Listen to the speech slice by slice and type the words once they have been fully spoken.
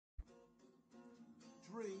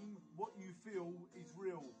Dream what you feel is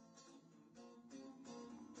real.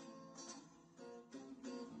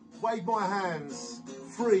 Wave my hands,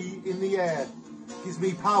 free in the air, gives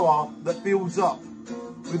me power that builds up.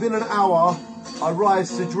 Within an hour, I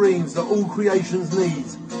rise to dreams that all creations need.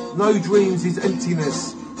 No dreams is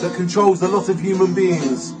emptiness that controls a lot of human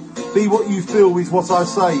beings. Be what you feel is what I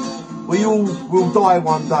say. We all will die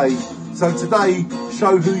one day. So today,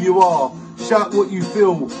 show who you are. Shout what you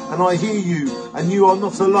feel, and I hear you, and you are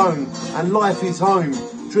not alone, and life is home.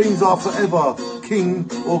 Dreams are forever, king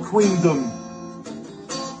or queendom.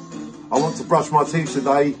 I want to brush my teeth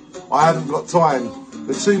today. I haven't got time.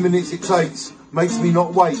 The 2 minutes it takes makes me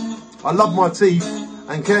not wait. I love my teeth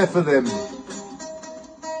and care for them.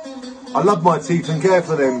 I love my teeth and care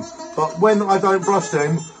for them, but when I don't brush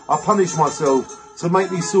them, I punish myself to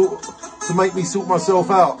make me sort myself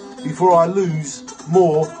out before I lose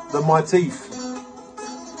more than my teeth.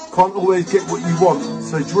 Can't always get what you want,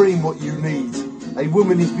 so dream what you need. A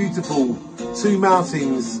woman is beautiful, 2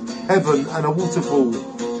 mountains, heaven and a waterfall.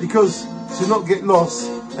 Because to not get lost,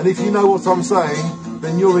 and if you know what I'm saying,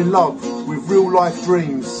 then you're in love with real life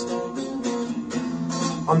dreams.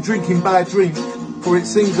 I'm drinking bad drink, for it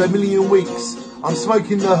seems a million weeks. I'm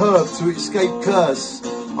smoking the herb to escape curse.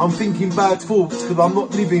 I'm thinking bad thoughts because I'm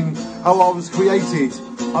not living how I was created.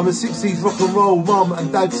 I'm a 60s rock and roll mum and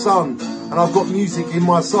dad's son, and I've got music in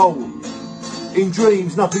my soul. In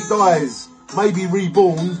dreams nothing dies, maybe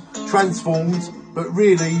reborn, transformed, but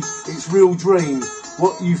really it's real dream.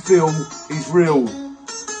 What you feel is real.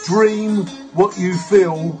 Dream what you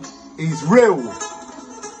feel is real.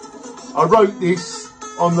 I wrote this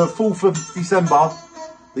on the 4th of December,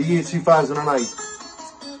 the year 2008.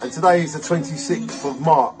 And today is the 26th of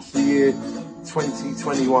March, the year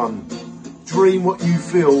 2021. Dream what you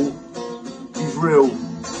feel is real.